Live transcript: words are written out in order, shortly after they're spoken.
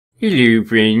Hello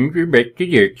friends, we're back to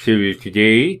Dark Souls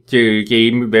today. It's a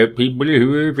game about people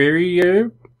who are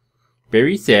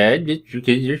very sad just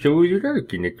because their souls are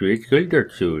dark, and that's why it's called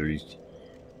Dark Souls.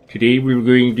 Today we're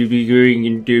going to be going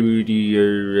into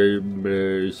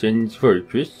the Sun's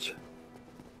Fortress.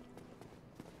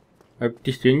 Up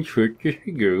to Sun's Fortress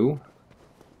we go.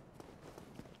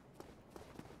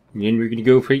 And then we're gonna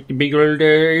go fight the big old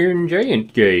Iron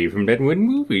Giant guy from that one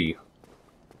movie.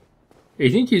 I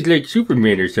think he's like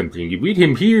Superman or something. You beat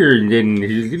him here, and then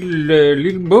his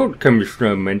little boat comes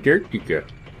from Antarctica.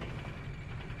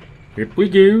 Up we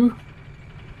go.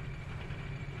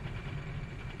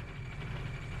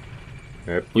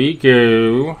 Up we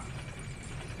go.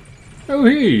 Oh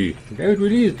hey, that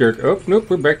really is dark. Oh nope,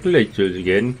 we're back to light souls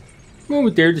again.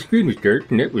 Moment there, the screen was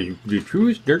dark, and that was the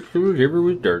truest Dark Souls ever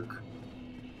was dark.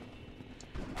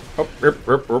 Up.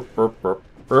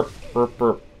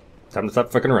 Time to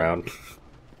stop fucking around.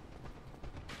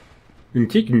 I'm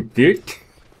taking that.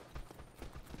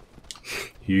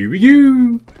 Here we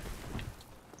go.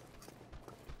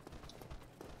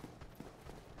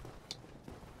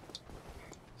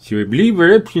 So I believe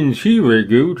our options here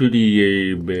go to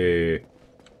the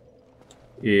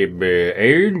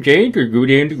Iron Giant or go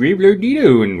down to Gravelord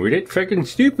Dino, and we're that fucking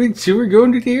stupid, so we're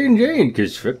going to the Iron Giant,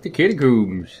 cause fuck the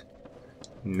catacombs.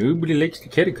 Nobody likes the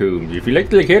catacombs. If you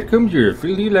like the catacombs, you're a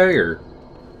filthy liar.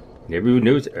 Everyone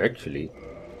knows, actually.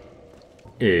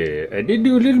 I did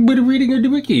do a little bit of reading on the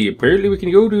wiki. Apparently we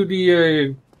can go to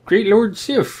the Great Lord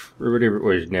Sif, or whatever it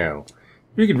was now.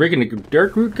 We can break in the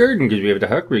Dark Root Garden because we have the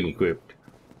Hawk Ring equipped.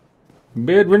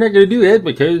 But we're not going to do that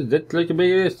because that's like a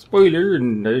big spoiler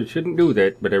and I shouldn't do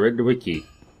that, but I read the wiki.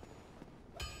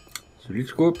 So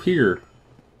let's go up here.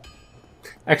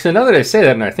 Actually, now that I say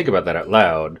that and I think about that out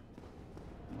loud,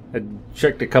 I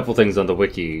checked a couple things on the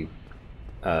wiki.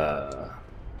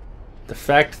 The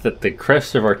fact that the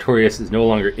Crest of Artorias is no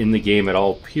longer in the game at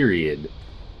all, period,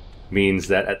 means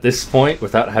that at this point,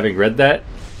 without having read that,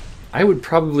 I would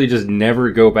probably just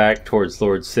never go back towards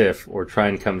Lord Sif or try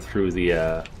and come through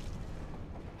the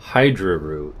Hydra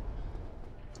route.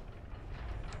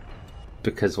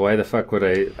 Because why the fuck would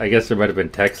I guess there might have been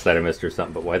text that I missed or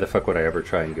something, but why the fuck would I ever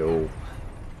try and go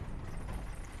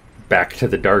back to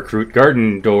the Dark Root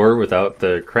Garden door without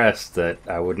the crest that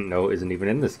I wouldn't know isn't even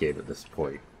in this game at this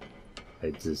point?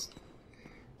 It's just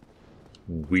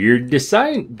weird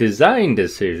design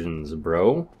decisions,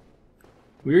 bro.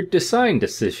 Weird design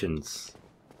decisions.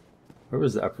 Where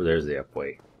was the up? There's the up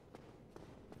way.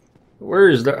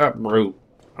 Where's the up route?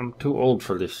 I'm too old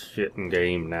for this shitting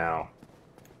game now.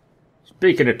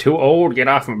 Speaking of too old, get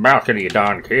off my balcony, you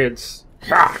darn kids.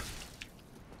 Ha!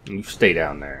 You stay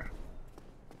down there.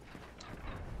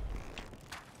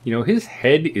 You know, his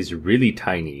head is really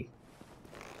tiny.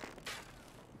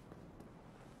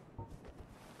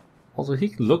 Also, he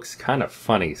looks kind of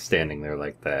funny standing there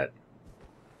like that.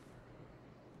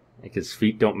 Like his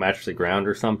feet don't match the ground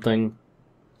or something.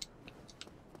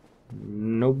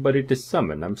 Nobody to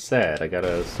summon. I'm sad. I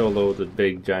gotta solo the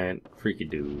big giant freaky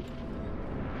dude.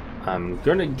 I'm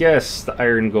gonna guess the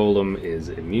Iron Golem is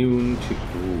immune to...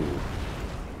 Ooh,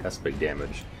 that's big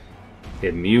damage.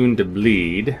 Immune to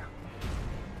bleed.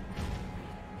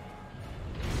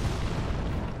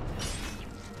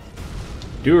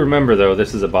 Do remember, though,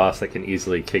 this is a boss that can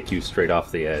easily kick you straight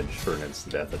off the edge for an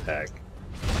instant-death attack.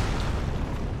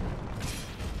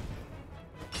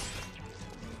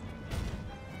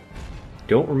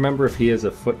 Don't remember if he has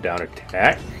a foot-down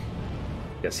attack.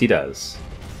 Yes, he does.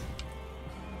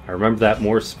 I remember that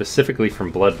more specifically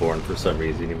from Bloodborne for some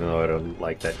reason, even though I don't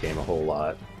like that game a whole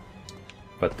lot.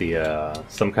 But the,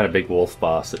 some kind of big wolf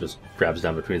boss that just grabs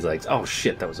down between his legs. Oh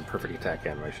shit, that was a perfect attack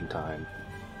animation time.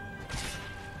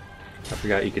 I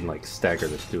forgot you can, like, stagger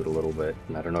this dude a little bit,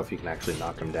 and I don't know if you can actually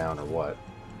knock him down or what.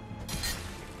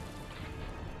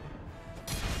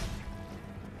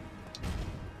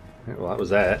 Right, well, that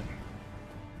was that.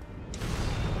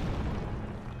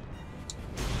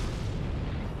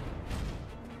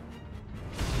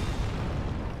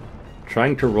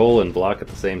 Trying to roll and block at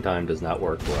the same time does not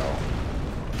work well.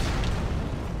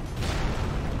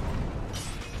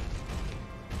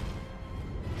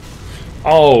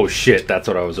 Oh shit, that's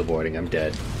what I was avoiding. I'm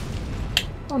dead.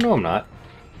 Oh no, I'm not.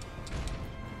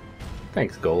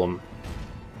 Thanks, Golem.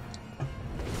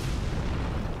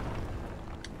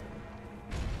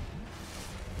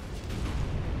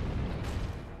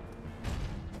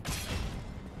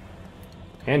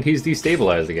 And he's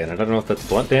destabilized again. I don't know if that's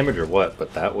blunt damage or what,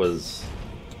 but that was...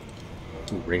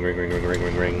 Ooh, ring, ring, ring, ring, ring,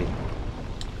 ring, ring.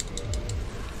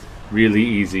 Really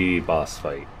easy boss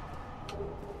fight.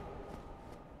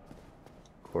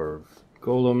 Core of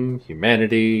Golem,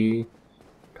 Humanity,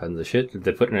 Tons of shit. Did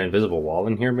they put an invisible wall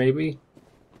in here, maybe?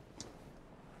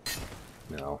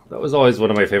 No. That was always one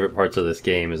of my favorite parts of this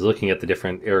game, is looking at the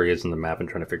different areas in the map and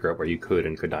trying to figure out where you could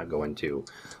and could not go into.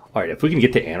 Alright, if we can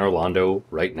get to Anor Londo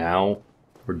right now,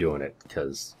 we're doing it,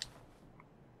 because...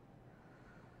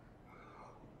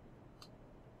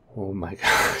 Oh my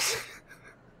gosh.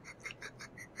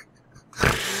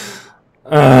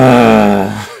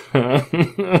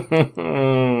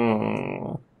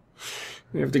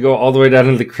 We have to go all the way down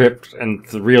into the crypt, and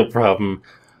the real problem,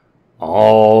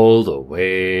 all the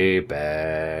way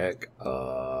back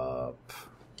up.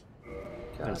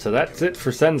 And so that's it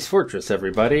for Sen's Fortress,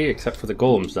 everybody, except for the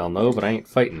golems down low, but I ain't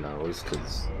fighting those,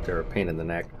 because they're a pain in the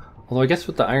neck. Although I guess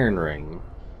with the Iron Ring...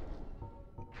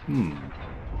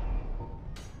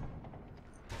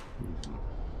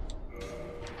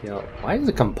 Yeah, why is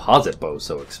a composite bow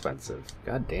so expensive?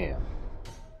 God damn.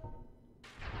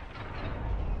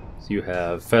 So you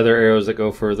have feather arrows that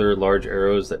go further, large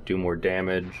arrows that do more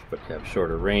damage, but have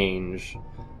shorter range,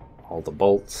 all the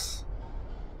bolts.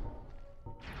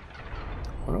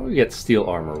 Why don't we get steel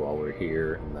armor while we're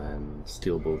here, and then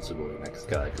steel boots will go to the next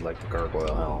guy, like the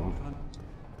gargoyle helm.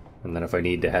 And then if I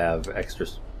need to have extra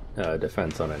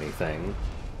defense on anything,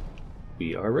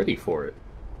 we are ready for it.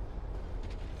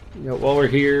 You know, while we're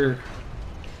here,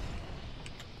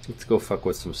 let's go fuck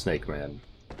with some Snake Man.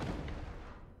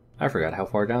 I forgot how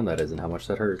far down that is and how much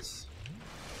that hurts.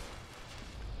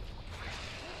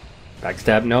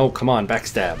 Backstab? No, come on,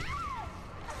 backstab.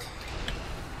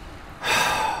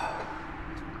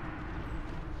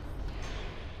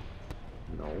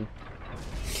 No. You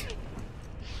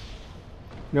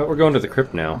know what, we're going to the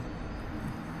crypt now.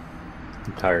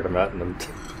 I'm tired, I'm not in the...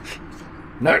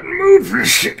 not in the mood for this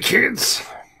shit, kids!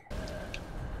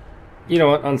 You know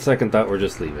what, on second thought, we're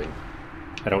just leaving.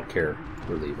 I don't care,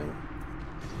 we're leaving.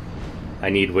 I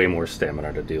need way more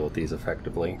stamina to deal with these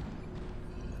effectively.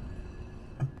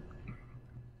 I'm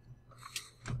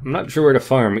not sure where to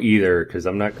farm either, because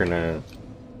I'm not gonna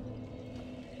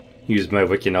use my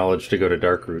wiki knowledge to go to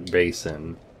Darkroot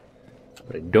Basin.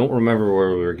 But I don't remember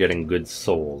where we were getting good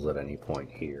souls at any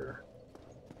point here.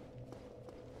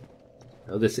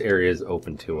 Now this area is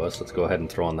open to us. Let's go ahead and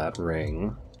throw on that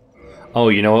ring. Oh,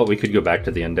 you know what? We could go back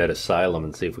to the Undead Asylum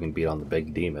and see if we can beat on the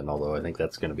big demon, although I think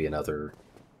that's going to be another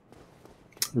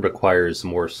requires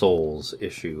more souls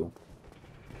issue.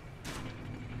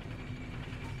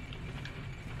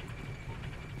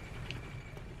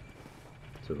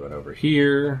 So run over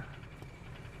here.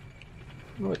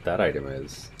 I don't know what that item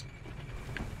is.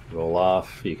 Roll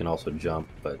off. You can also jump,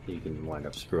 but you can wind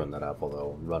up screwing that up,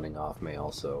 although running off may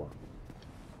also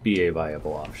be a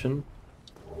viable option.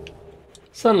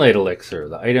 Sunlight Elixir,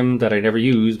 the item that I never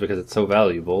use because it's so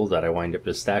valuable that I wind up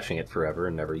just stashing it forever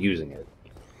and never using it.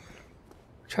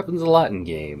 Which happens a lot in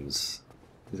games.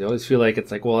 Because I always feel like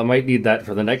it's like, well, I might need that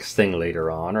for the next thing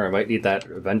later on, or I might need that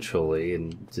eventually,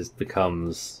 and it just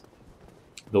becomes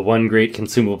the one great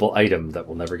consumable item that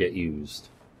will never get used.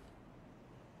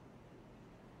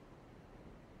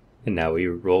 And now we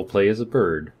roleplay as a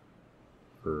bird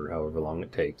for however long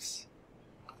it takes.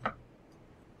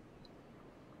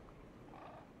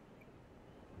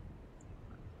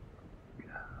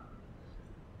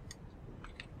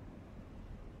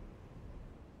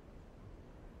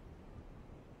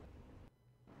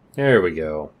 There we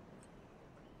go.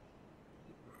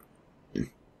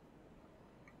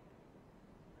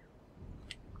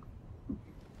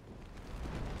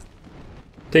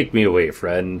 Take me away,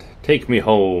 friend. Take me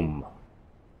home.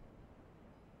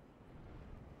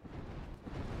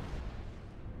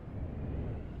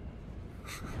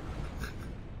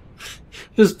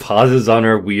 Just pauses on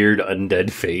her weird undead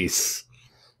face.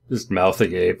 Just mouth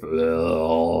agape.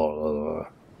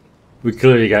 We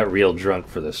clearly got real drunk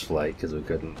for this flight because we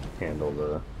couldn't handle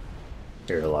the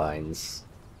airlines.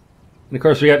 And of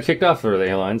course we got kicked off for the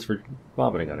airlines for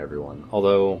vomiting on everyone.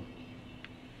 Although,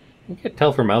 I can't tell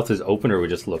if her mouth is open or we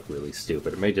just look really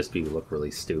stupid. It may just be we look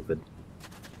really stupid.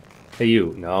 Hey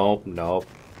you, no, no.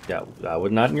 Yeah, I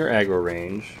was not in your aggro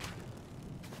range.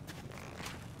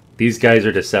 These guys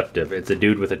are deceptive. It's a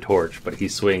dude with a torch, but he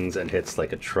swings and hits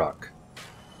like a truck.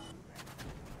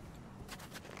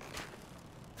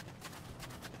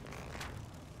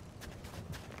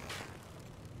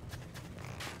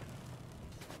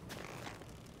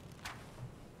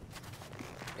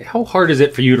 How hard is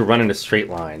it for you to run in a straight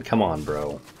line? Come on,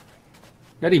 bro.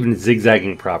 Not even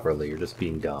zigzagging properly, you're just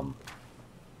being dumb.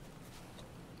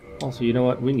 Also, you know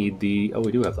what? We need the... Oh,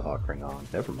 we do have the Hawk Ring on.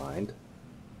 Never mind.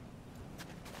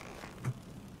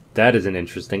 That is an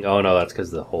interesting... Oh, no, that's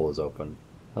because the hole is open.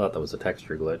 I thought that was a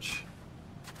texture glitch.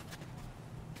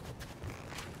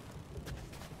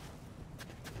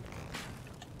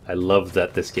 I love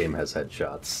that this game has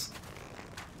headshots.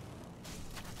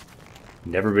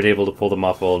 Never been able to pull them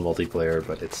off well in multiplayer,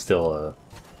 but it's still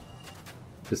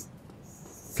just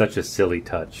such a silly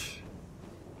touch.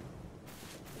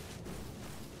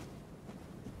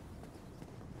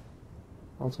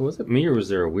 Also, was it me or was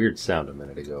there a weird sound a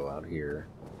minute ago out here?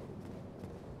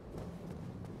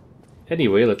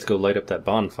 Anyway, let's go light up that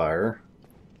bonfire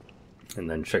and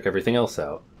then check everything else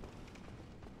out.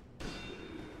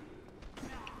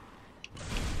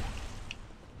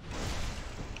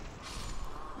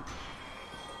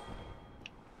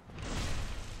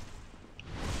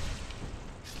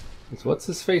 Is what's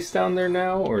his face down there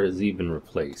now, or has he been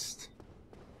replaced?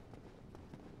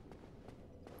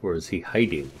 Or is he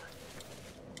hiding?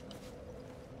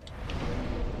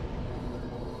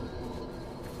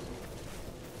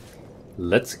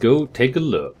 Let's go take a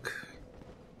look.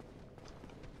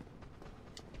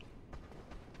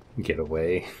 Get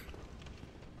away.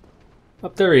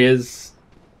 Up there he is.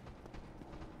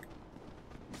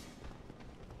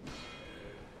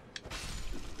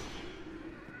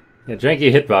 Yeah,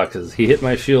 janky hitboxes. He hit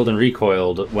my shield and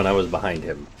recoiled when I was behind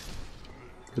him.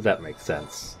 Because that makes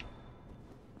sense.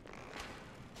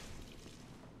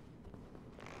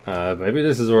 Maybe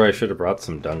this is where I should have brought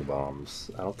some dung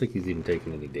bombs. I don't think he's even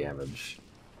taken any damage.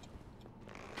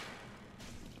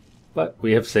 But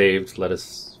we have saved. Let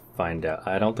us find out.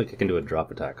 I don't think I can do a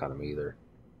drop attack on him either.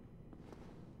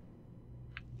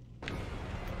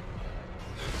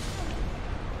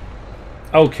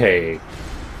 Okay.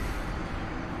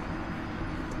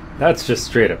 That's just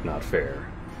straight up not fair.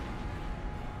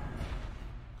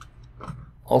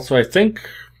 Also, I think,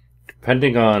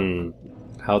 depending on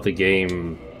how the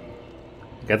game...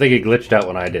 I think it glitched out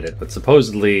when I did it, but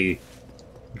supposedly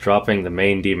dropping the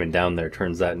main demon down there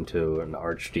turns that into an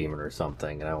archdemon or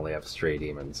something, and I only have stray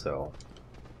demons, so...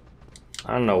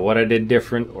 I don't know what I did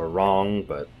different or wrong,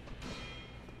 but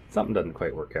something doesn't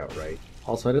quite work out right.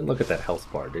 Also, I didn't look at that health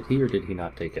bar. Did he or did he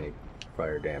not take any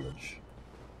prior damage?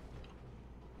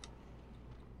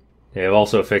 They've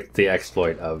also fixed the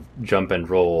exploit of jump and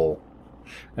roll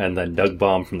and then Dung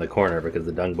Bomb from the corner, because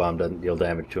the Dung Bomb doesn't deal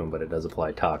damage to him, but it does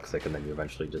apply toxic, and then you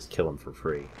eventually just kill him for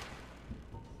free.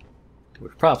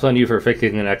 Which props on you for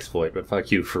fixing an exploit, but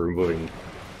fuck you for removing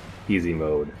easy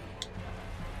mode.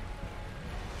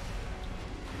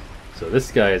 So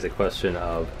this guy is a question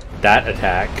of that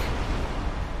attack,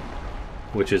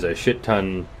 which is a shit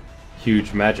ton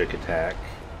huge magic attack,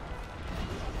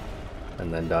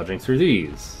 and then dodging through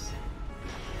these.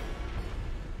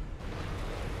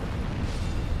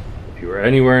 If you were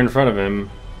anywhere in front of him,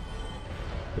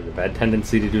 there's a bad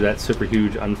tendency to do that super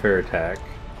huge unfair attack.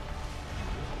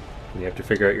 And you have to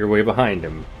figure out your way behind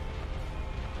him.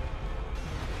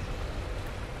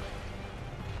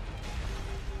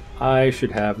 I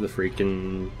should have the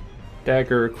freaking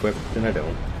dagger equipped, and I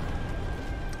don't.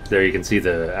 There you can see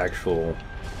the actual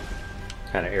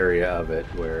kind of area of it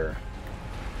where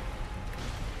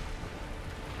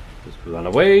just run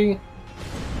away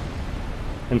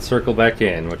and circle back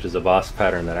in, which is a boss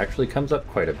pattern that actually comes up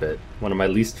quite a bit. One of my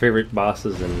least favorite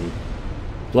bosses in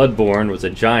Bloodborne was a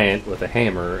giant with a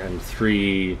hammer and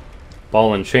 3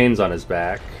 ball and chains on his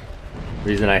back.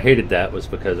 The reason I hated that was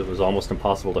because it was almost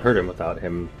impossible to hurt him without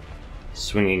him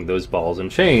swinging those balls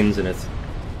and chains and its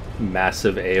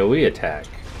massive AoE attack.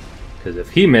 Because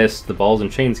if he missed, the balls and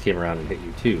chains came around and hit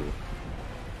you too.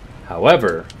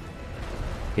 However,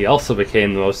 he also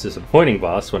became the most disappointing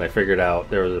boss when I figured out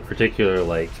there was a particular,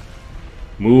 like,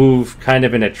 move kind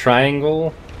of in a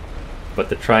triangle, but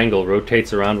the triangle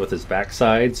rotates around with his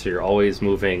backside, so you're always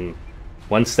moving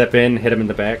one step in, hit him in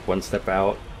the back, one step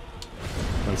out,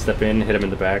 one step in, hit him in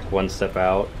the back, one step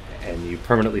out, and you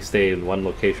permanently stay in one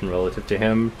location relative to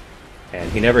him,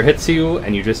 and he never hits you,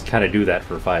 and you just kind of do that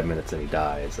for 5 minutes and he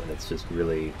dies, and it's just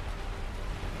really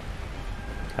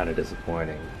kind of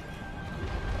disappointing.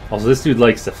 Also, this dude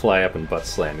likes to fly up and butt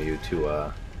slam you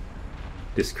to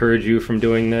discourage you from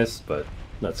doing this, but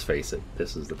let's face it,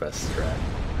 this is the best strat.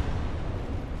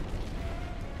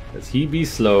 Because he be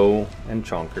slow and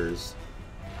chonkers,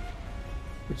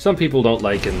 which some people don't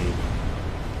like in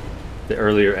the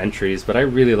earlier entries, but I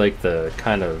really like the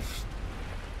kind of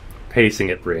pacing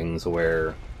it brings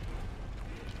where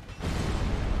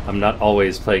I'm not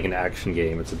always playing an action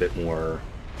game. It's a bit more,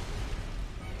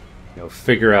 you know,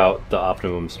 figure out the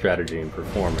optimum strategy and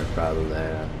perform it rather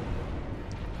than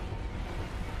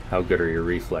how good are your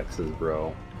reflexes,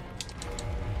 bro.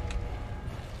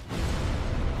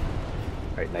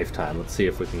 Alright, knife time. Let's see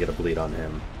if we can get a bleed on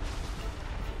him.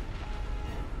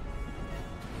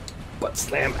 Butt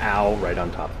slam, ow, right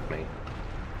on top of me.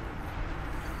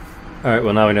 Alright,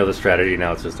 well now we know the strategy,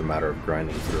 now it's just a matter of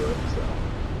grinding through it, so...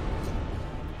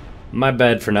 My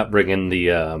bad for not bringing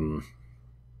the,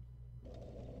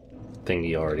 thing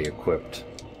he already equipped.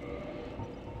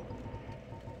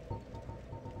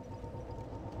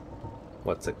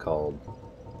 What's it called?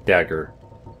 Dagger.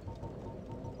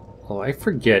 Oh, I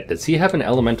forget, does he have an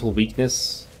elemental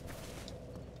weakness?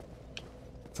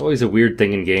 It's always a weird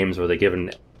thing in games where they give a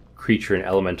creature an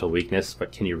elemental weakness,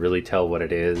 but can you really tell what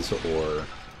it is, or...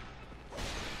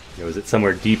 You know, is it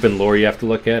somewhere deep in lore you have to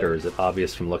look at, or is it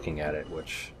obvious from looking at it,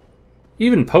 which...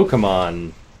 Even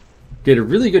Pokémon did a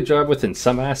really good job with in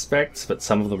some aspects, but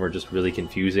some of them are just really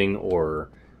confusing, or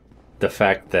the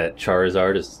fact that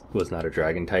Charizard was not a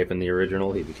dragon type in the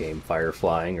original, he became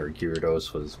fire-flying, or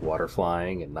Gyarados was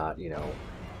water-flying, and not, you know,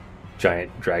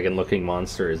 giant dragon-looking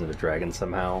monster isn't a dragon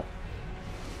somehow.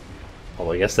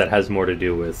 Although I guess that has more to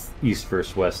do with East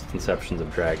versus West conceptions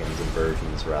of dragons and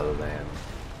versions rather than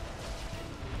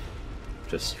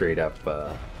just straight up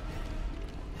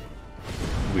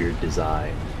weird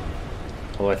design.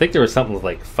 Well, I think there was something with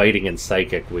like fighting and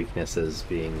psychic weaknesses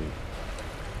being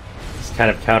just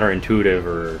kind of counterintuitive,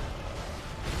 or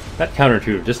not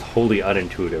counterintuitive, just wholly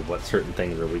unintuitive what certain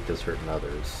things are weak to certain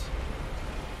others.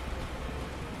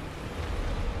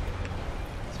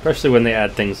 Especially when they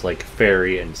add things like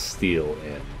fairy and steel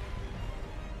in.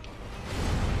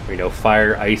 You know,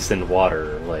 fire, ice, and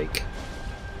water, like...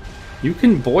 You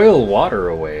can boil water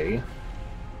away.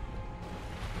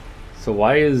 So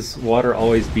why is water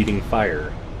always beating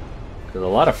fire? Because a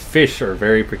lot of fish are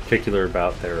very particular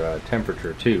about their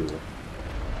temperature, too.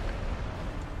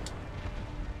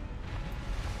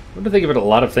 What do you think of it? A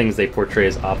lot of things they portray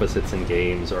as opposites in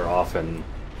games are often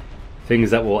things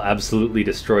that will absolutely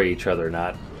destroy each other,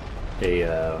 not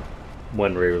a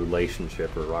one-way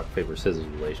relationship or rock, paper, scissors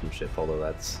relationship, although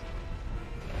that's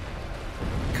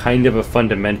kind of a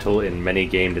fundamental in many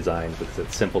game designs because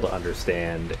it's simple to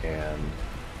understand and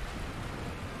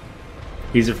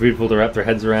easy for people to wrap their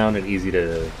heads around and easy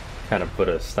to kind of put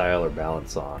a style or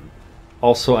balance on.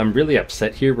 Also, I'm really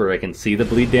upset here where I can see the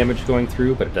bleed damage going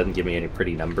through, but it doesn't give me any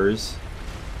pretty numbers.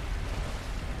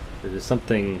 There's just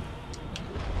something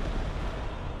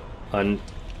kind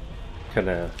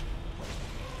of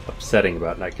upsetting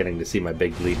about not getting to see my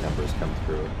big bleed numbers come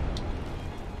through.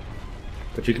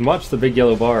 But you can watch the big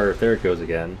yellow bar, there it goes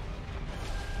again,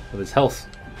 with his health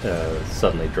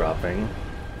suddenly dropping.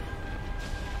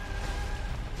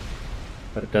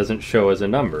 But it doesn't show as a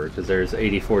number, because there's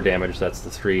 84 damage, that's the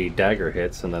 3 dagger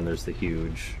hits, and then there's the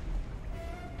huge...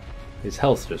 His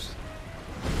health just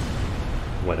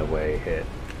went away hit.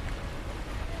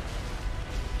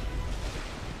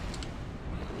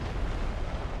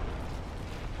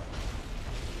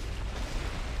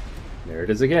 There it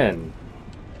is again.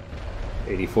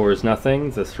 84 is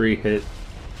nothing, the 3 hit.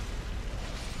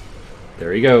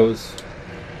 There he goes.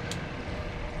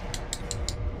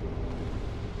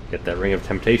 Get that Ring of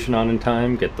Temptation on in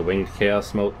time, get the Winged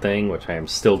Chaos Mote thing, which I am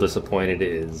still disappointed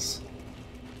is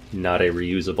not a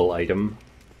reusable item.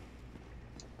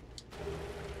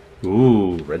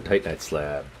 Ooh, Red Titanite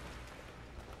Slab.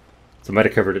 So I might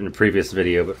have covered it in a previous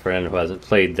video, but for anyone who hasn't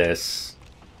played this,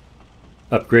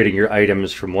 upgrading your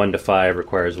items from 1 to 5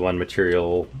 requires 1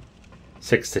 material,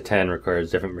 6 to 10 requires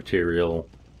different material,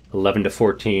 11 to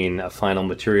 14 a final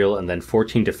material, and then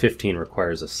 14 to 15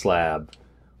 requires a slab,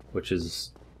 which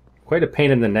is quite a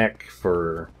pain in the neck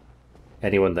for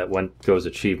anyone that goes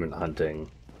achievement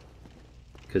hunting.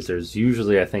 Because there's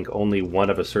usually, I think, only one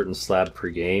of a certain slab per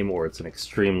game, or it's an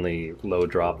extremely low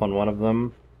drop on one of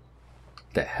them.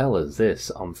 The hell is this?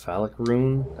 Omphalic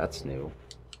Rune? That's new.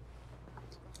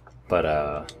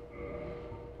 But,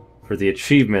 for the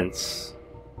achievements,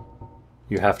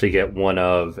 you have to get one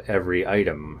of every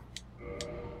item.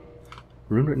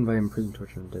 Rune written by imprisoned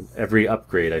torture and every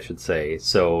upgrade, I should say.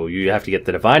 So you have to get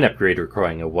the divine upgrade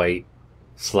requiring a white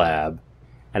slab,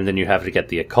 and then you have to get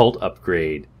the occult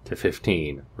upgrade to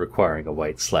 15 requiring a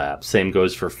white slab. Same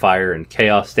goes for fire and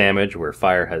chaos damage, where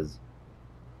fire has...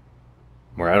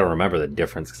 Where I don't remember the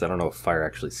difference, because I don't know if fire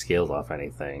actually scales off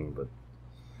anything, but...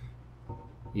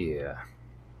 Yeah.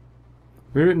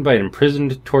 Written by an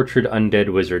imprisoned, tortured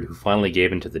undead wizard who finally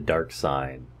gave into the dark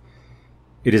sign.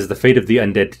 It is the fate of the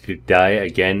undead to die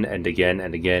again and again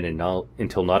and again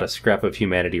until not a scrap of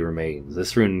humanity remains.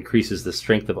 This rune increases the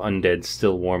strength of undead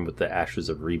still warm with the ashes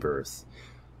of rebirth.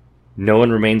 No one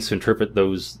remains to interpret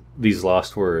these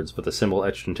lost words, but the symbol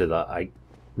etched into the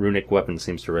runic weapon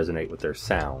seems to resonate with their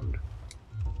sound.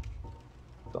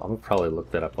 So I'm going to probably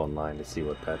look that up online to see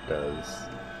what that does.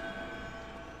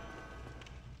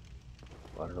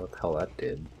 I don't know what the hell that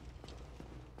did.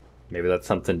 Maybe that's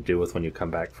something to do with when you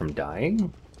come back from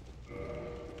dying?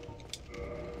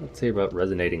 Let's say about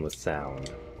resonating with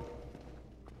sound.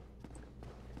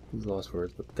 These lost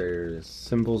words, but their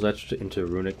symbols etched into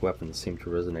runic weapons seem to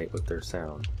resonate with their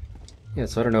sound. Yeah,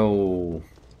 so I don't know...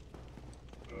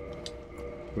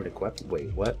 Runic weapon?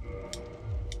 Wait, what?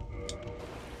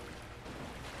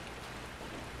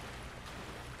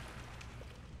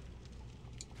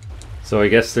 So I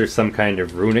guess there's some kind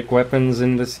of runic weapons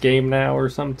in this game now or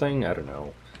something? I don't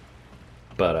know.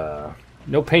 But,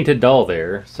 no painted doll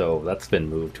there, so that's been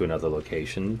moved to another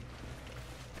location.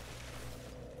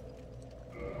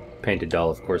 Painted doll,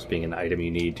 of course, being an item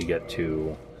you need to get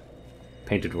to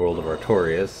Painted World of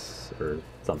Artorias, or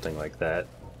something like that.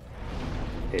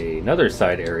 Another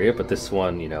side area, but this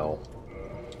one, you know,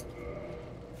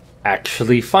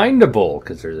 actually findable,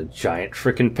 because there's a giant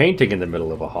frickin' painting in the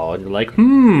middle of a hall, and you're like,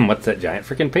 what's that giant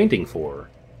frickin' painting for?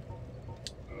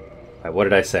 What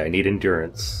did I say? I need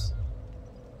endurance.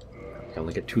 I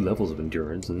only get 2 levels of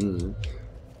endurance.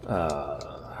 That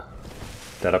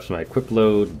ups my equip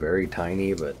load, very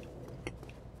tiny, but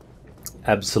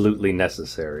absolutely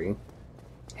necessary.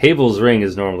 Havel's ring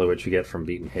is normally what you get from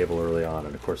beating Havel early on,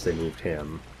 and of course they moved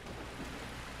him.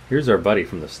 Here's our buddy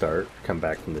from the start, come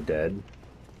back from the dead.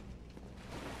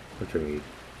 Which, I mean,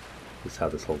 is how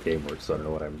this whole game works, so I don't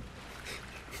know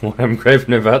what I'm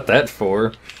griping about that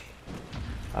for.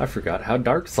 I forgot how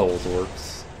Dark Souls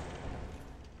works.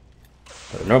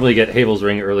 But I normally get Havel's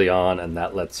ring early on, and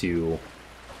that lets you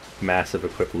massive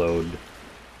equip load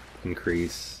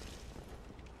increase.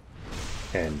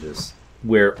 And just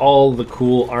wear all the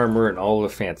cool armor and all the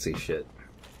fancy shit.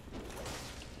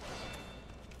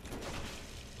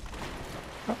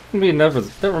 That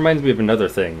reminds me of another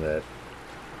thing that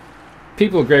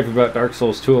people gripe about Dark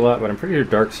Souls 2 a lot, but I'm pretty sure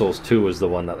Dark Souls 2 was the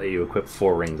one that let you equip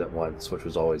 4 rings at once, which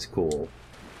was always cool.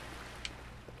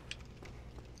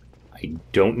 I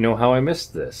don't know how I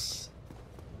missed this.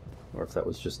 Or if that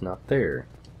was just not there.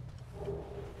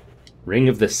 Ring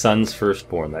of the Sun's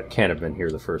Firstborn. That can't have been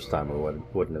here the first time, or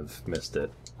wouldn't have missed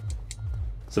it.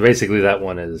 So basically that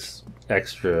one is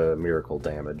extra miracle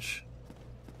damage.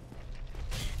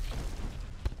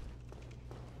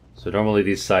 So normally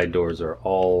these side doors are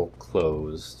all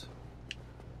closed.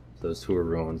 Those 2 are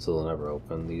ruined, so they'll never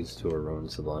open. These 2 are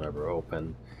ruined, so they'll never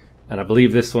open. And I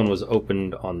believe this one was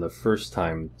opened on the first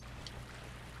time.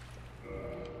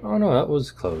 Oh no, that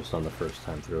was closed on the first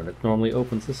time through, and it normally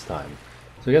opens this time.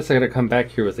 So I guess I gotta come back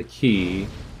here with a key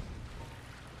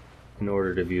in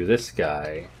order to view this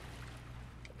guy,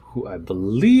 who I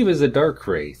believe is a Dark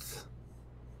Wraith.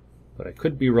 But I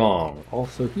could be wrong.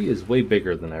 Also, he is way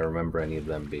bigger than I remember any of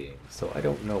them being, so I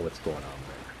don't know what's going on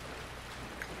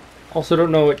there. Also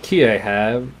don't know what key I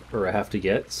have, or I have to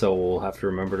get, so we'll have to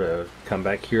remember to come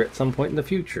back here at some point in the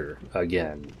future,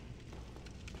 again.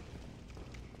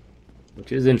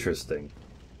 Which is interesting.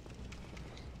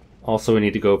 Also, we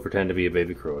need to go pretend to be a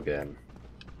baby crow again.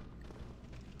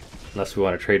 Unless we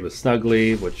want to trade with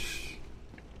Snuggly, which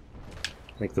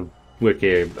I think the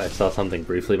wiki, I saw something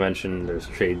briefly mentioned. There's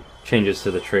changes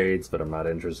to the trades, but I'm not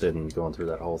interested in going through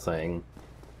that whole thing.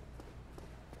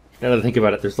 Now that I think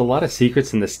about it, there's a lot of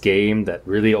secrets in this game that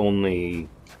really only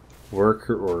work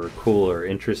or are cool or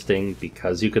interesting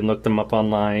because you can look them up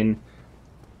online.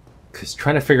 Because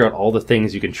trying to figure out all the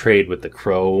things you can trade with the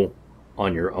crow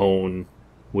on your own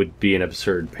would be an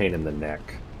absurd pain in the neck.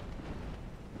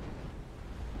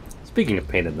 Speaking of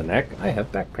pain in the neck, I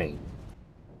have back pain.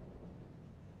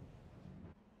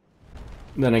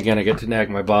 Then again, I get to nag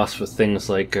my boss with things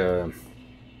like, oh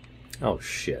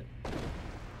shit.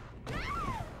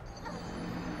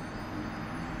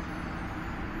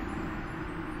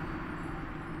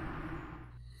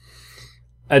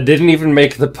 I didn't even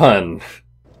make the pun,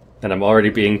 and I'm already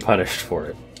being punished for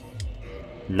it.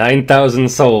 9,000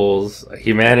 souls,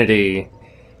 humanity.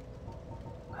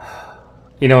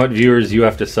 You know what, viewers, you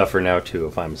have to suffer now too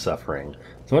if I'm suffering.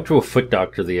 So I went to a foot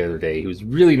doctor the other day. He was a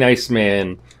really nice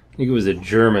man. I think he was a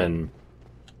German.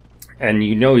 And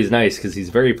you know he's nice because he's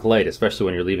very polite, especially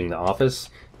when you're leaving the office.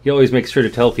 He always makes sure to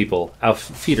tell people,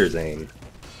 Auf Wiedersehen.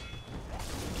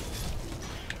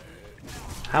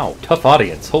 Ow, tough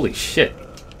audience, holy shit.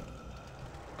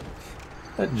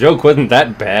 That joke wasn't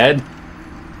that bad.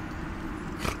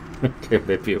 Okay,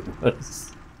 maybe it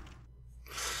was.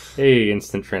 Hey,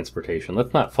 instant transportation.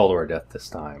 Let's not follow our death this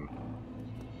time.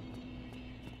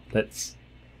 Let's...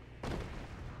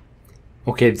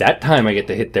 Okay, that time I get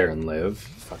to hit there and live.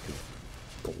 Fucking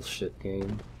bullshit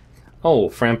game. Oh,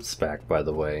 Frampt's back, by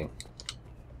the way.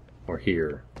 Or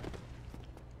here.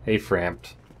 Hey,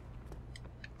 Frampt.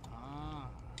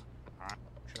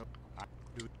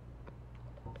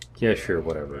 Yeah, sure,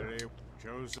 whatever.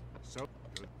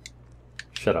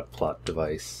 Shut up, plot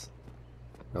device.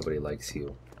 Nobody likes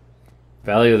you.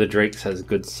 Valley of the Drakes has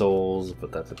good souls,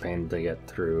 but that's a pain to get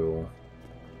through.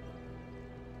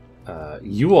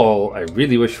 You all, I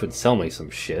really wish would sell me some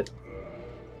shit.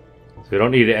 So we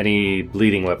don't need any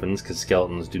bleeding weapons, because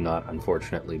skeletons do not,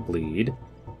 unfortunately, bleed.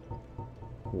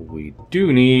 We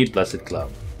do need Blessed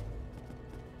Club.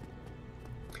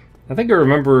 I think I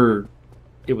remember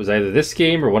it was either this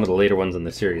game or one of the later ones in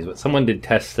the series, but someone did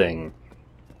testing.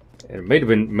 It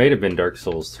may have been Dark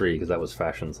Souls 3, because that was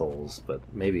Fashion Souls, but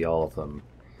maybe all of them.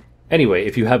 Anyway,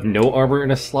 if you have no armor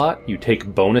in a slot, you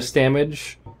take bonus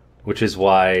damage, which is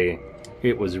why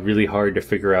it was really hard to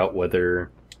figure out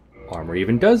whether armor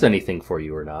even does anything for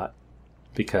you or not.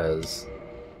 Because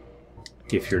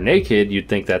if you're naked, you'd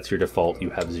think that's your default, you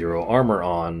have 0 armor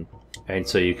on, and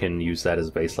so you can use that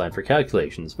as baseline for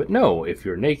calculations. But no, if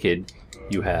you're naked,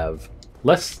 you have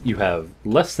less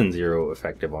than 0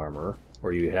 effective armor,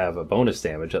 or you have a bonus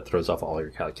damage that throws off all your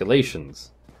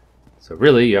calculations. So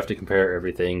really, you have to compare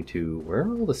everything to, where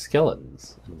are all the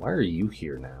skeletons? And why are you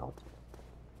here now?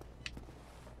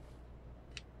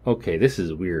 Okay, this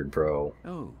is weird, bro.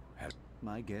 Oh,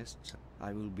 my guests,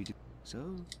 I will be...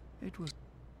 So, it was...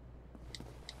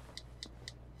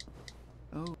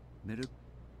 Oh, mirror...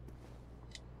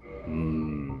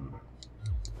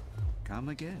 Come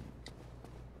again.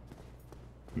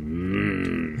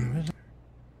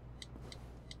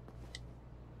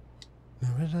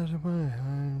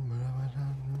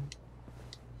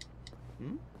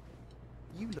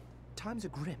 You look... Times are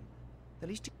grim. At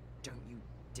least you... Don't you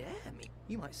dare me.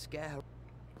 You might scare her.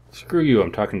 Screw you,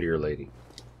 I'm talking to your lady.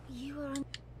 You are then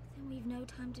we've no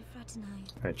time to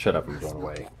fraternize. Alright, shut up and go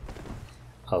away.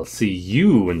 I'll see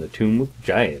you in the Tomb of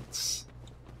Giants.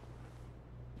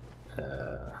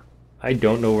 I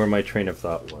don't know where my train of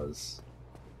thought was.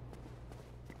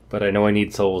 But I know I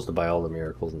need souls to buy all the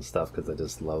miracles and stuff, because I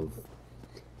just love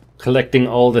collecting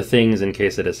all the things in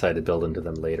case I decide to build into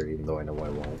them later, even though I know I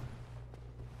won't.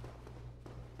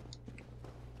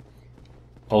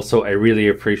 Also, I really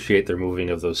appreciate the removing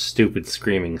of those stupid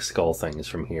screaming skull things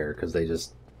from here, because they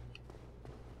just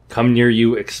come near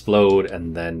you, explode,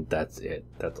 and then that's it.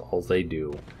 That's all they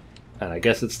do. And I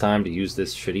guess it's time to use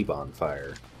this shitty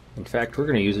bonfire. In fact, we're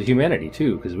going to use a humanity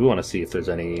too, because we want to see if there's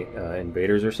any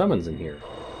invaders or summons in here.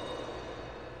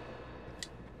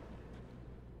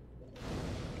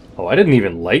 Oh, I didn't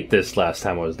even light this last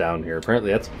time I was down here.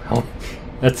 Apparently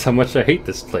that's how much I hate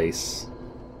this place.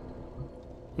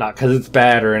 Not because it's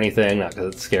bad or anything, not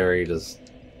because it's scary, just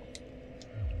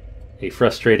a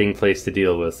frustrating place to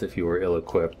deal with if you were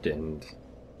ill-equipped, and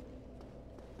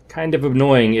kind of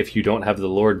annoying if you don't have the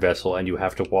Lord Vessel and you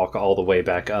have to walk all the way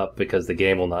back up because the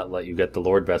game will not let you get the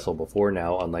Lord Vessel before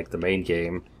now, unlike the main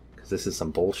game, because this is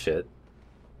some bullshit.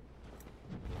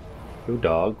 Yo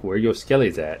dog, where your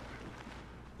skellies at?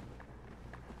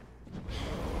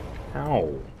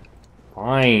 Ow.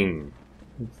 Fine.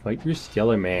 Fight your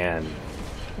skelly man.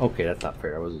 Okay, that's not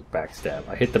fair. I was backstab.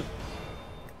 I hit the...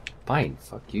 Fine,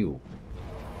 fuck you.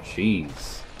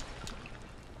 Jeez.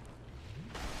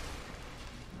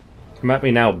 Come at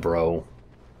me now, bro.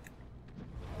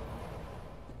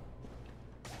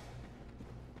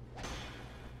 Are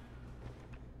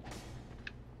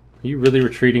you really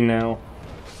retreating now?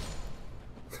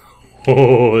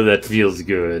 Oh, that feels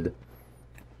good.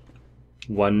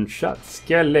 One shot,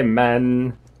 skelly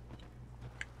man.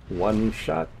 One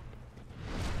shot.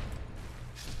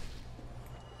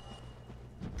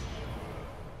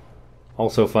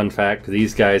 Also, fun fact,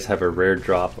 these guys have a rare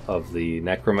drop of the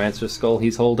Necromancer skull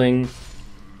he's holding,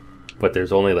 but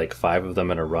there's only like 5 of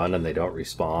them in a run and they don't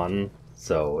respawn,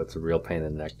 so it's a real pain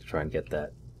in the neck to try and get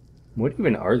that. What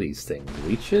even are these things?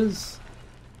 Leeches?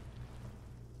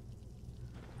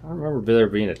 I don't remember there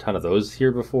being a ton of those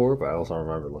here before, but I also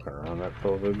remember looking around that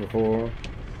probably before.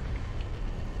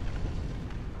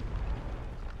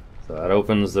 So that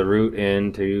opens the route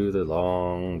into the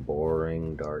long,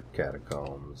 boring, dark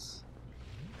catacombs.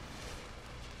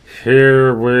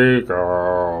 Here we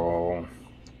go.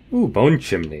 Ooh, Bone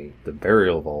Chimney, the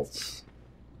burial vaults.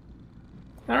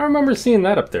 I don't remember seeing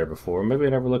that up there before. Maybe I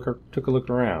never took a look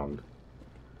around.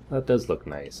 That does look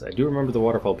nice. I do remember the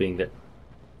waterfall being there.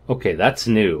 Okay, that's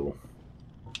new.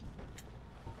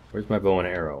 Where's my bow and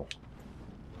arrow?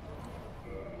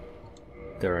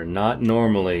 There are not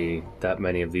normally that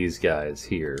many of these guys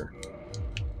here,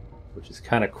 which is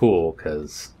kind of cool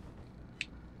because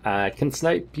I can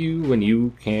snipe you when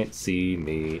you can't see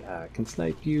me. I can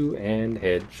snipe you and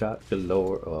headshot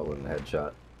galore. Oh, that wasn't a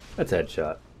headshot. That's a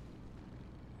headshot.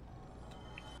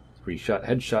 3-shot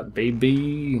headshot,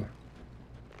 baby.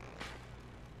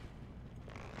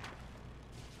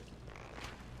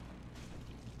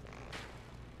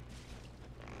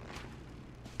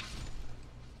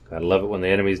 Gotta love it when the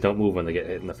enemies don't move when they get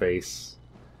hit in the face.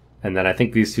 And then I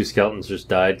think these two skeletons just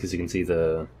died because you can see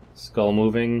the skull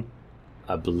moving.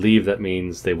 I believe that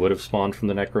means they would have spawned from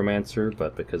the necromancer,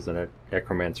 but because the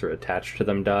necromancer attached to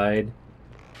them died.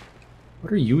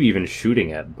 What are you even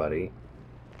shooting at, buddy?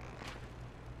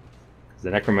 Because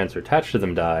the necromancer attached to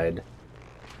them died.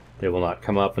 They will not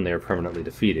come up and they are permanently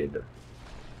defeated. What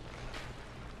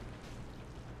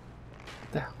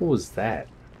the hell was that?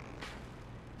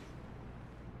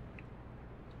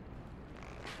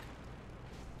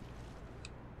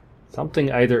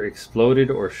 Something either exploded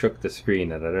or shook the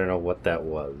screen, and I don't know what that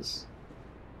was.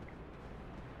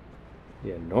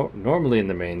 Yeah, normally in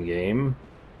the main game...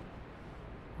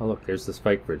 Oh look, there's the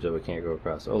spike bridge that we can't go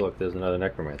across. Oh look, there's another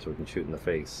necromancer we can shoot in the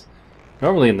face.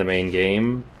 Normally in the main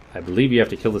game, I believe you have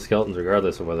to kill the skeletons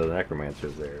regardless of whether the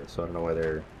necromancer's there, so I don't know why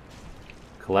they're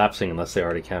collapsing unless they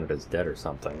already counted as dead or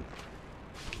something.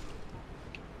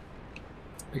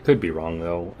 I could be wrong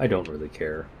though, I don't really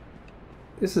care.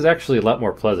 This is actually a lot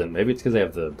more pleasant. Maybe it's because I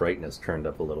have the brightness turned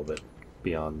up a little bit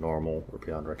beyond normal or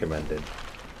beyond recommended.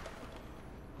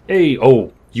 Hey!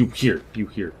 Oh! You here! You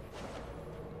here!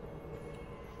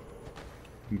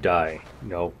 You die.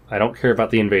 No, I don't care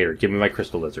about the invader. Give me my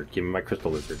crystal lizard. Give me my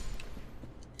crystal lizard.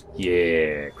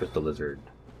 Yeah, crystal lizard.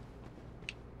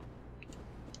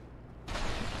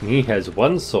 He has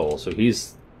one soul, so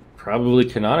he's probably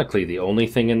canonically the only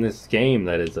thing in this game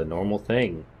that is a normal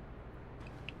thing.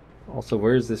 Also,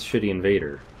 where's this shitty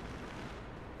invader?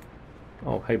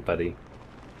 Oh, hey, buddy.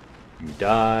 You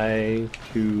die.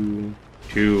 2,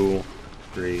 2,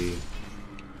 3,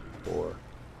 4.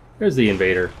 There's the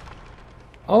invader.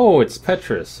 Oh, it's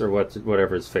Petrus, or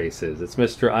whatever his face is. It's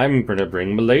Mr. I'm gonna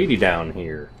bring Milady down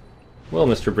here. Well,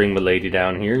 Mr. Bring Milady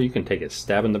down here, you can take a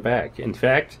stab in the back. In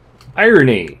fact,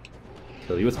 irony!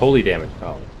 Kill you with holy damage.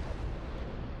 Oh.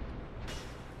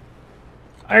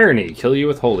 Irony! Kill you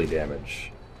with holy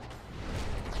damage.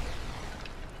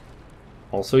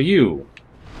 Also you.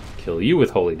 Kill you with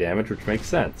holy damage, which makes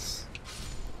sense.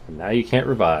 And now you can't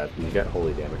revive, and you got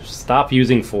holy damage. Stop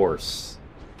using force.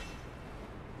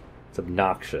 It's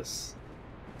obnoxious.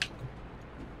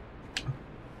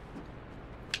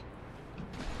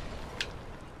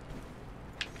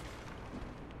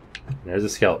 There's a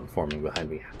skeleton forming behind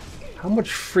me. How much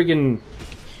friggin'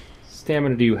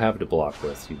 stamina do you have to block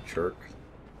with, you jerk?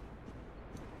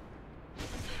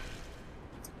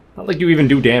 Not like you even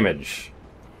do damage.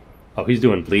 Oh, he's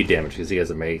doing bleed damage because he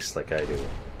has a mace like I do.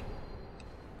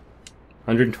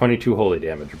 122 holy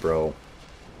damage, bro.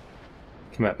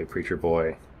 Come at me, preacher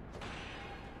boy.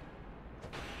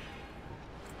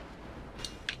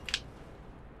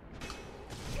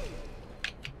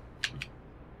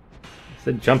 It's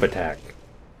a jump attack.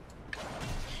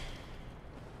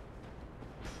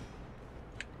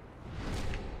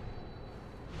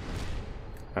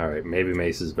 Alright, maybe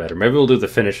mace is better. Maybe we'll do the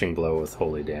finishing blow with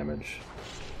holy damage.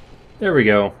 There we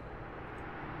go.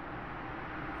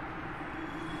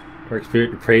 Dark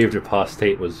Spirit, depraved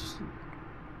apostate, was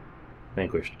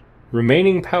vanquished.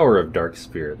 Remaining power of Dark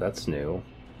Spirit, that's new.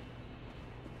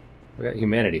 We got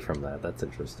humanity from that, that's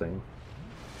interesting.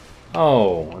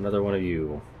 Oh, another one of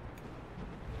you.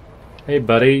 Hey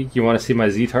buddy, you want to see my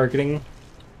Z targeting?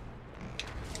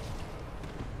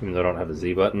 Even though I don't have a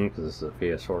Z button, because this is a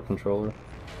PS4 controller.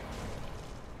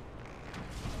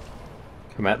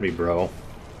 Come at me, bro.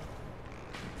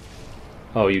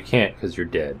 Oh, you can't because you're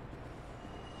dead.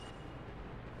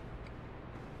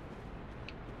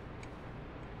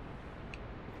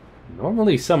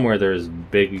 Normally somewhere there's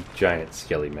big, giant,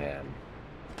 skelly man.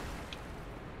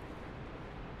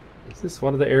 Is this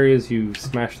one of the areas you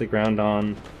smash the ground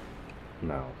on?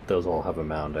 No, those all have a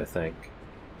mound, I think.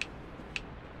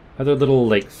 Other little,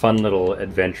 like, fun little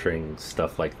adventuring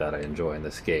stuff like that I enjoy in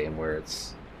this game, where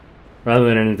it's... rather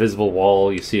than an invisible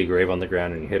wall, you see a grave on the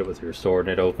ground and you hit it with your sword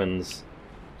and it opens.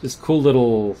 Just cool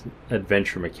little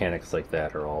adventure mechanics like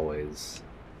that are always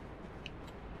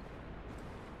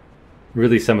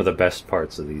really some of the best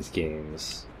parts of these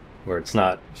games, where it's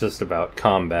not just about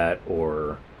combat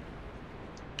or,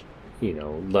 you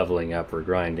know, leveling up or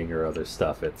grinding or other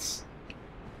stuff. It's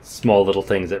small little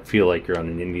things that feel like you're on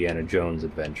an Indiana Jones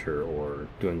adventure or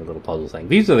doing a little puzzle thing.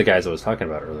 These are the guys I was talking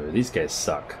about earlier. These guys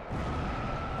suck.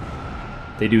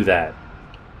 They do that.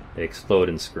 They explode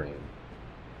and scream.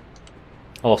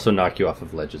 Also knock you off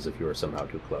of ledges if you are somehow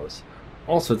too close.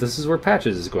 Also, this is where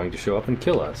Patches is going to show up and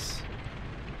kill us.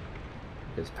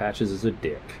 Because Patches is a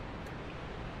dick.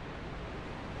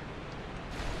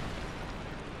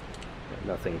 Got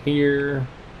nothing here.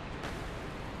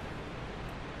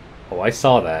 Oh, I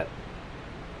saw that.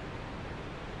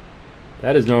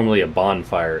 That is normally a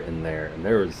bonfire in there, and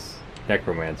there was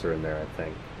necromancer in there, I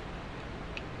think.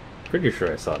 Pretty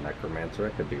sure I saw necromancer, I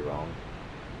could be wrong.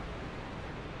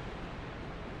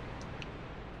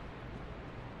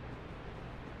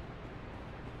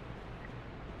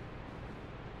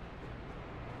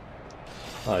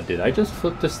 Did I just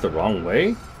flip this the wrong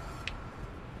way?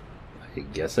 I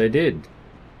guess I did.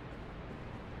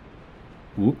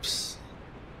 Oops.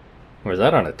 Or is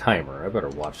that on a timer? I better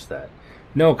watch that.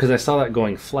 No, because I saw that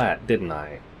going flat, didn't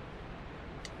I?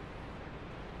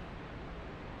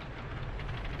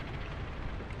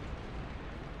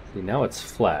 See, now it's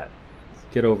flat.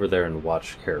 Get over there and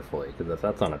watch carefully, because if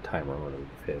that's on a timer, I'm going to be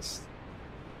pissed.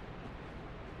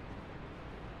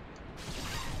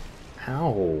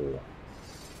 Ow!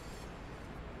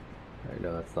 Alright,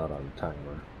 no, that's not on a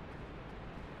timer.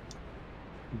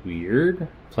 Weird.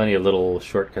 Plenty of little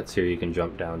shortcuts here you can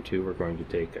jump down to. We're going to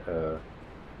take a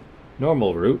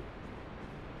normal route.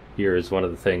 Here is one of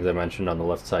the things I mentioned on the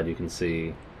left side. You can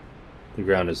see the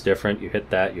ground is different. You hit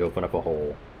that, you open up a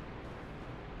hole.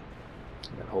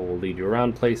 That hole will lead you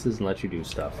around places and let you do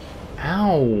stuff.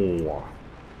 Ow!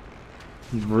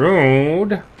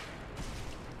 Rude!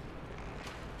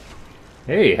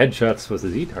 Hey, headshots was the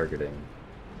Z targeting.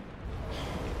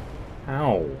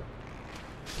 Ow.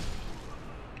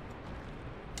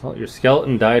 Well, your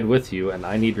skeleton died with you, and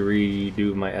I need to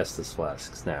redo my Estus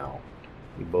flasks now.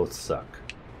 You both suck.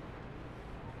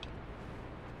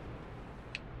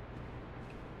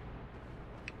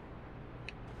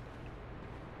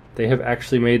 They have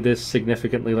actually made this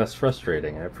significantly less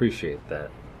frustrating. I appreciate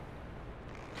that.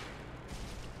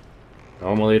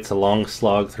 Normally it's a long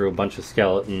slog through a bunch of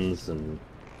skeletons and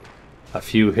a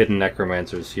few hidden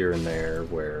necromancers here and there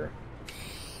where...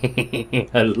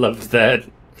 I love that.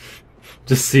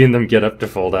 Just seeing them get up to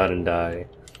fall down and die.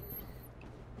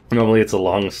 Normally it's a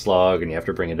long slog and you have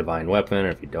to bring a divine weapon,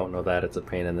 and if you don't know that, it's a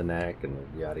pain in the neck, and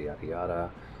yada yada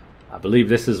yada. I believe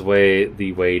this is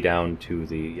the way down to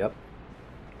the... Yep.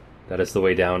 That is the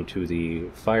way down to the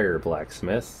fire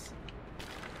blacksmith.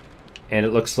 And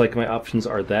it looks like my options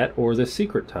are that or the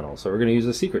secret tunnel. So we're going to use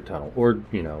the secret tunnel. Or,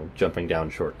 you know, jumping down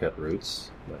shortcut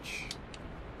routes. Which...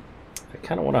 I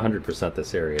kind of want to 100%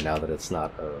 this area now that it's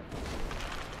not a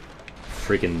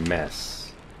freaking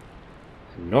mess.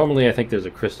 And normally I think there's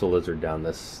a crystal lizard down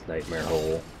this nightmare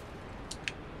hole.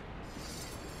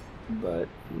 But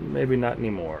maybe not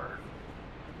anymore.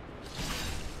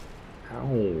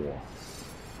 Ow.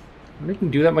 I don't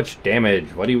even do that much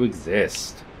damage. Why do you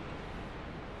exist?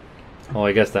 Well,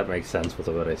 I guess that makes sense with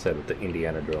what I said with the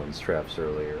Indiana Jones traps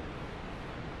earlier.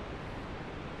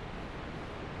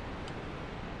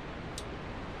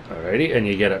 Alrighty, and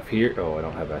you get up here. Oh, I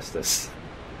don't have Estus.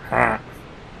 Ha!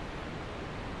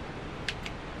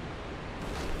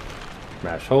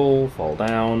 Smash hole, fall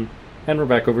down, and we're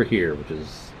back over here, which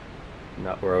is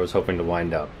not where I was hoping to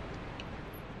wind up.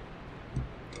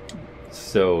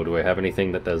 So, do I have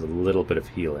anything that does a little bit of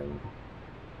healing?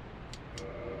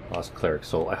 Lost Cleric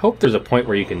Soul. I hope there's a point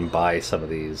where you can buy some of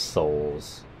these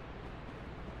souls.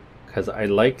 Because I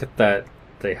like that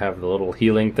they have the little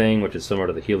healing thing, which is similar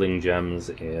to the healing gems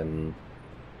in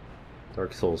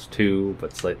Dark Souls 2,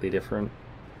 but slightly different.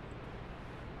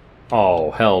 Oh,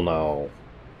 hell no.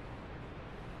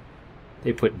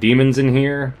 They put demons in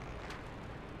here?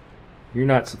 You're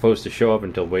not supposed to show up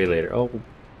until way later. Oh,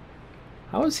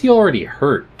 how is he already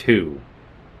hurt, too?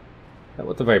 Is that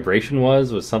what the vibration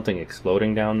was? Was something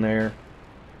exploding down there?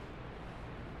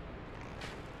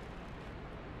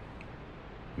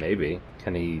 Maybe.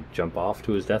 Can he jump off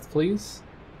to his death, please?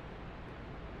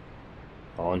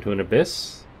 Fall into an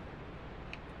abyss?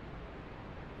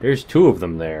 There's two of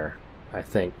them there, I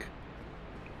think.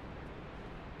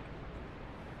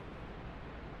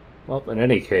 Well, in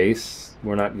any case,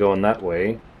 we're not going that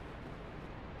way.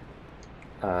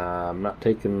 I'm not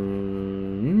taking...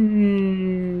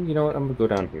 you know what? I'm going to go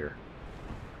down here.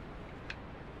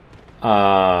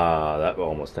 That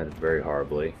almost ended very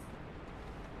horribly.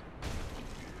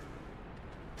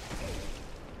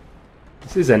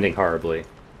 This is ending horribly.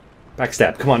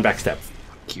 Backstab. Come on, backstab.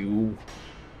 Fuck you.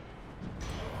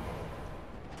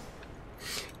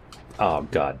 Oh,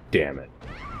 god damn it.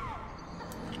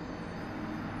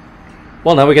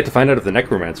 Well, now we get to find out if the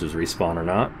necromancers respawn or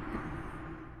not.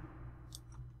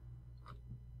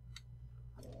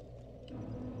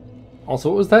 Also,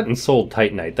 what was that Ensouled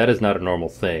Titanite? That is not a normal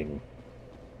thing.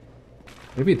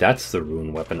 Maybe that's the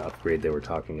rune weapon upgrade they were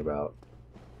talking about.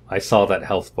 I saw that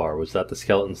health bar. Was that the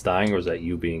skeletons dying, or was that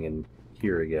you being in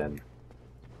here again?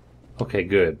 Okay,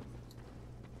 good.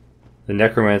 The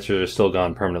necromancers are still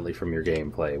gone permanently from your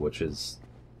gameplay, which is...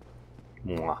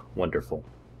 mwah, wonderful.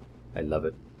 I love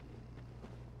it.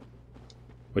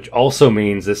 Which also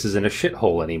means this isn't a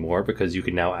shithole anymore, because you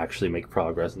can now actually make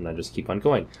progress and then just keep on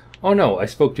going. Oh no, I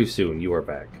spoke too soon. You are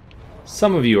back.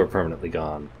 Some of you are permanently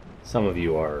gone. Some of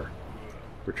you are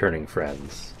returning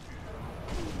friends.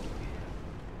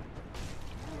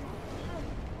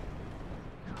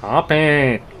 Hop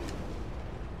in!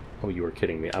 Oh, you were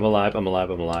kidding me. I'm alive, I'm alive,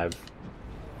 I'm alive.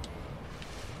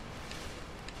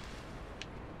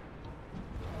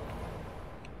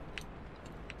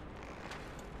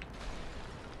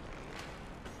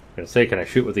 I was gonna say, can I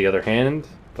shoot with the other hand?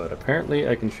 But apparently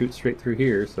I can shoot straight through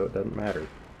here, so it doesn't matter.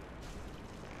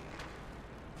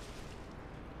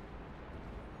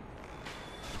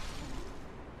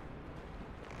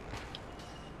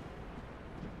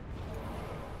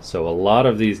 So a lot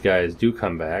of these guys do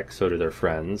come back, so do their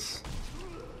friends.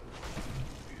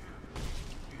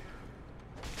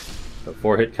 The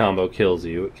 4-hit combo kills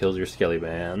you, it kills your skelly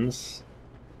bands.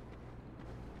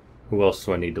 Who else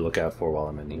do I need to look out for while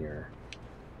I'm in here?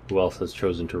 Who else has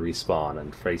chosen to respawn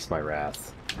and face my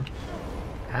wrath?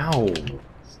 Ow!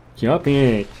 Jump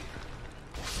in!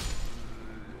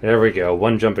 There we go,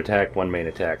 1 jump attack, 1 main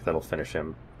attack, that'll finish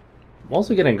him. I'm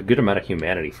also getting a good amount of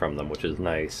humanity from them, which is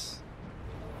nice.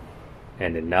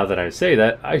 And now that I say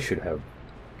that, I should have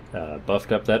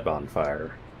buffed up that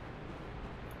bonfire.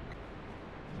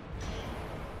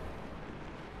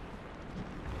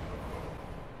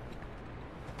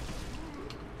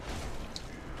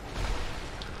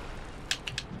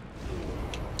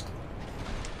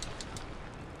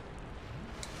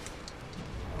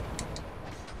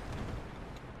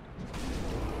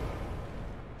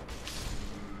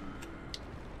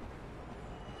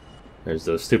 There's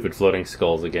those stupid floating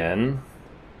skulls again.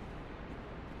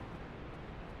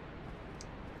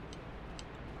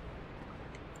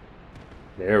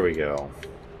 There we go.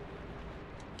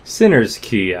 Sinner's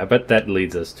Key. I bet that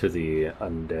leads us to the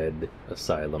undead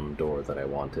asylum door that I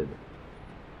wanted.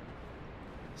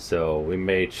 So we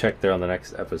may check there on the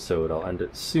next episode. I'll end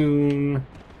it soon.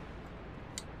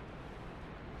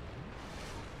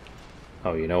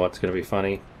 Oh, you know what's going to be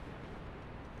funny?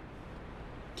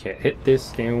 Can't hit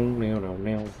this.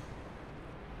 No.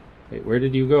 Wait, where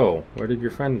did you go? Where did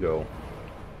your friend go?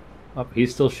 Oh,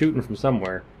 he's still shooting from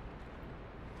somewhere.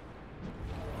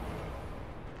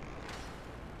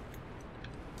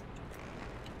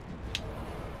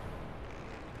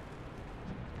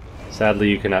 Sadly,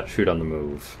 you cannot shoot on the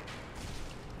move.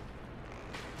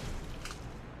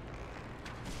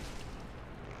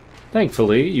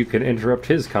 Thankfully, you can interrupt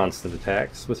his constant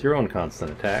attacks with your own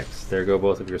constant attacks. There go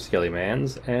both of your skelly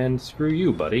mans, and screw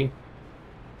you, buddy.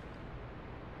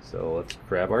 So let's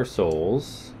grab our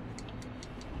souls,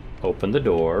 open the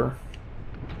door.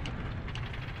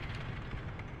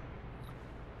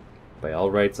 By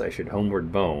all rights, I should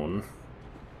homeward bone,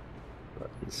 but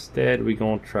instead we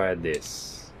gonna try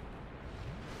this.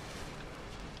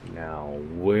 Now,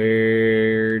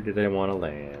 where did I want to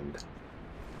land?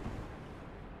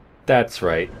 That's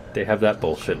right, they have that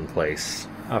bullshit in place.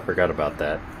 I forgot about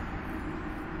that.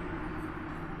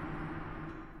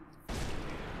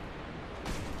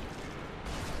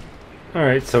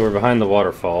 Alright, so we're behind the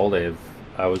waterfall.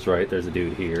 I was right, there's a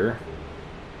dude here.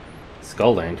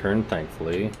 Skull lantern,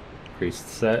 thankfully. Priest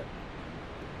set.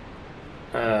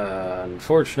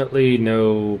 Unfortunately,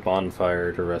 no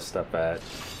bonfire to rest up at.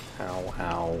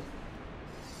 Ow.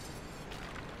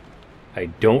 I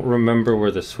don't remember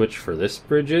where the switch for this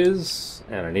bridge is,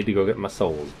 and I need to go get my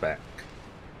souls back.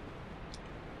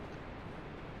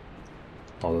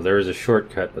 Although there is a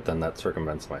shortcut, but then that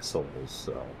circumvents my souls,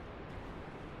 so...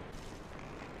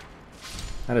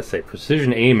 I gotta say,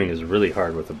 precision aiming is really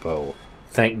hard with a bow.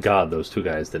 Thank God those two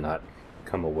guys did not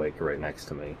come awake right next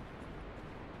to me.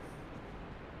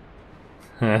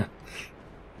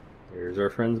 Here's our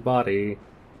friend's body.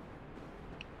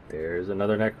 There's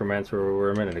another necromancer where we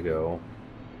were a minute ago.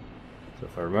 So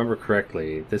if I remember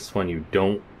correctly, this one you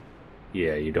don't...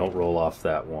 Yeah, you don't roll off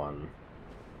that one.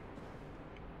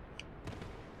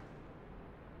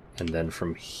 And then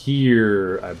from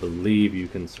here, I believe you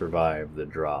can survive the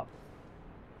drop.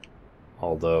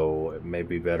 Although, it may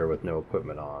be better with no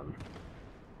equipment on.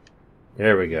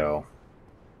 There we go.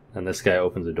 And this guy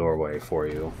opens a doorway for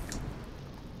you.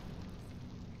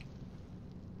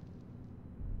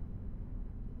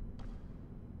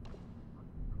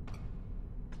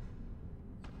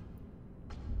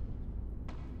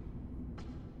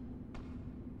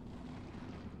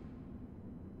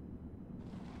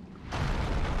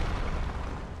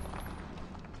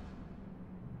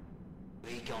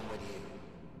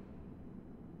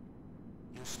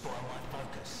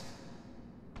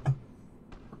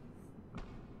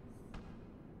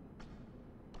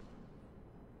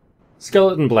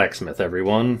 Skeleton blacksmith,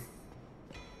 everyone.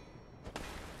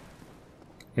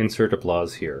 Insert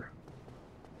applause here.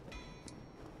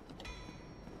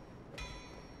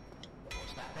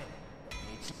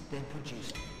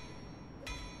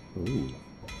 Ooh.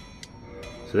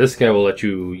 So this guy will let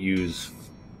you use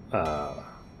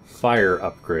fire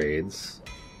upgrades,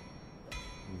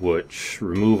 which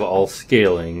remove all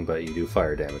scaling, but you do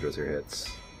fire damage with your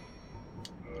hits.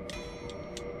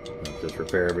 Just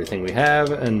repair everything we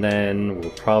have, and then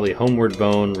we'll probably homeward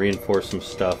bone, reinforce some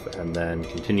stuff, and then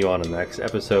continue on in the next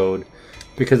episode,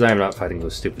 because I am not fighting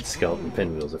those stupid skeleton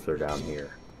pinwheels if they're down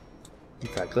here. In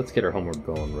fact, let's get our homeward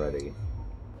bone ready.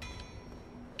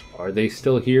 Are they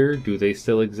still here? Do they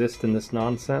still exist in this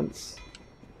nonsense?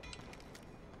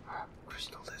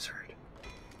 Crystal lizard.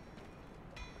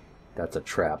 That's a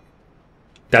trap.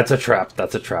 That's a trap.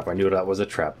 That's a trap. I knew that was a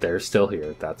trap. They're still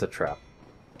here. That's a trap.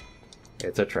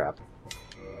 It's a trap.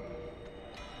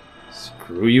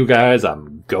 Screw you guys,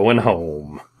 I'm going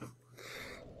home.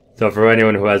 So for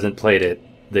anyone who hasn't played it,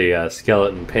 the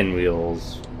skeleton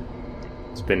pinwheels,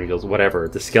 spin wheels, whatever,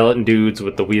 the skeleton dudes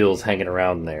with the wheels hanging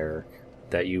around there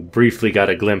that you briefly got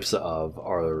a glimpse of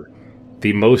are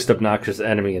the most obnoxious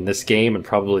enemy in this game and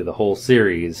probably the whole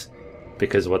series,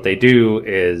 because what they do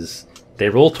is they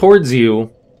roll towards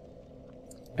you,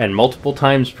 and multiple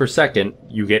times per second,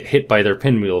 you get hit by their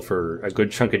pinwheel for a good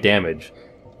chunk of damage.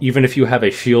 Even if you have a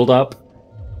shield up,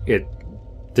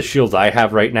 the shields I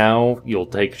have right now, you'll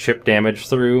take chip damage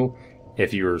through.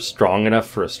 If you're strong enough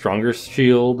for a stronger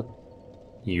shield,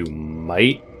 you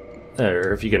might,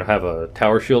 or if you can have a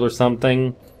tower shield or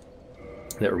something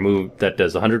that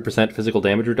does 100% physical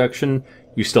damage reduction,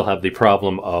 you still have the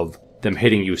problem of them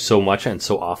hitting you so much and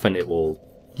so often it will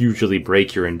usually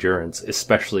break your endurance,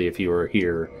 especially if you are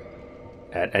here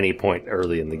at any point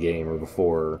early in the game or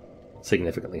before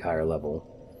significantly higher level.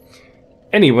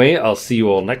 Anyway, I'll see you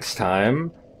all next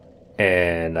time,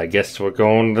 and I guess we're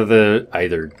going to the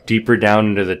either deeper down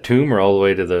into the tomb or all the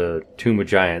way to the Tomb of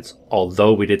Giants,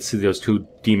 although we did see those two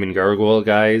demon gargoyle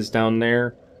guys down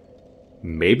there.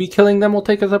 Maybe killing them will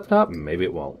take us up top, maybe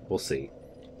it won't. We'll see.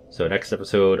 So next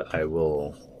episode I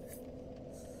will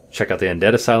check out the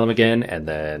Undead Asylum again, and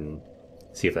then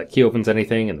see if that key opens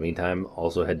anything. In the meantime,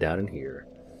 also head down in here.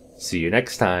 See you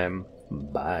next time.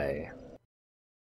 Bye.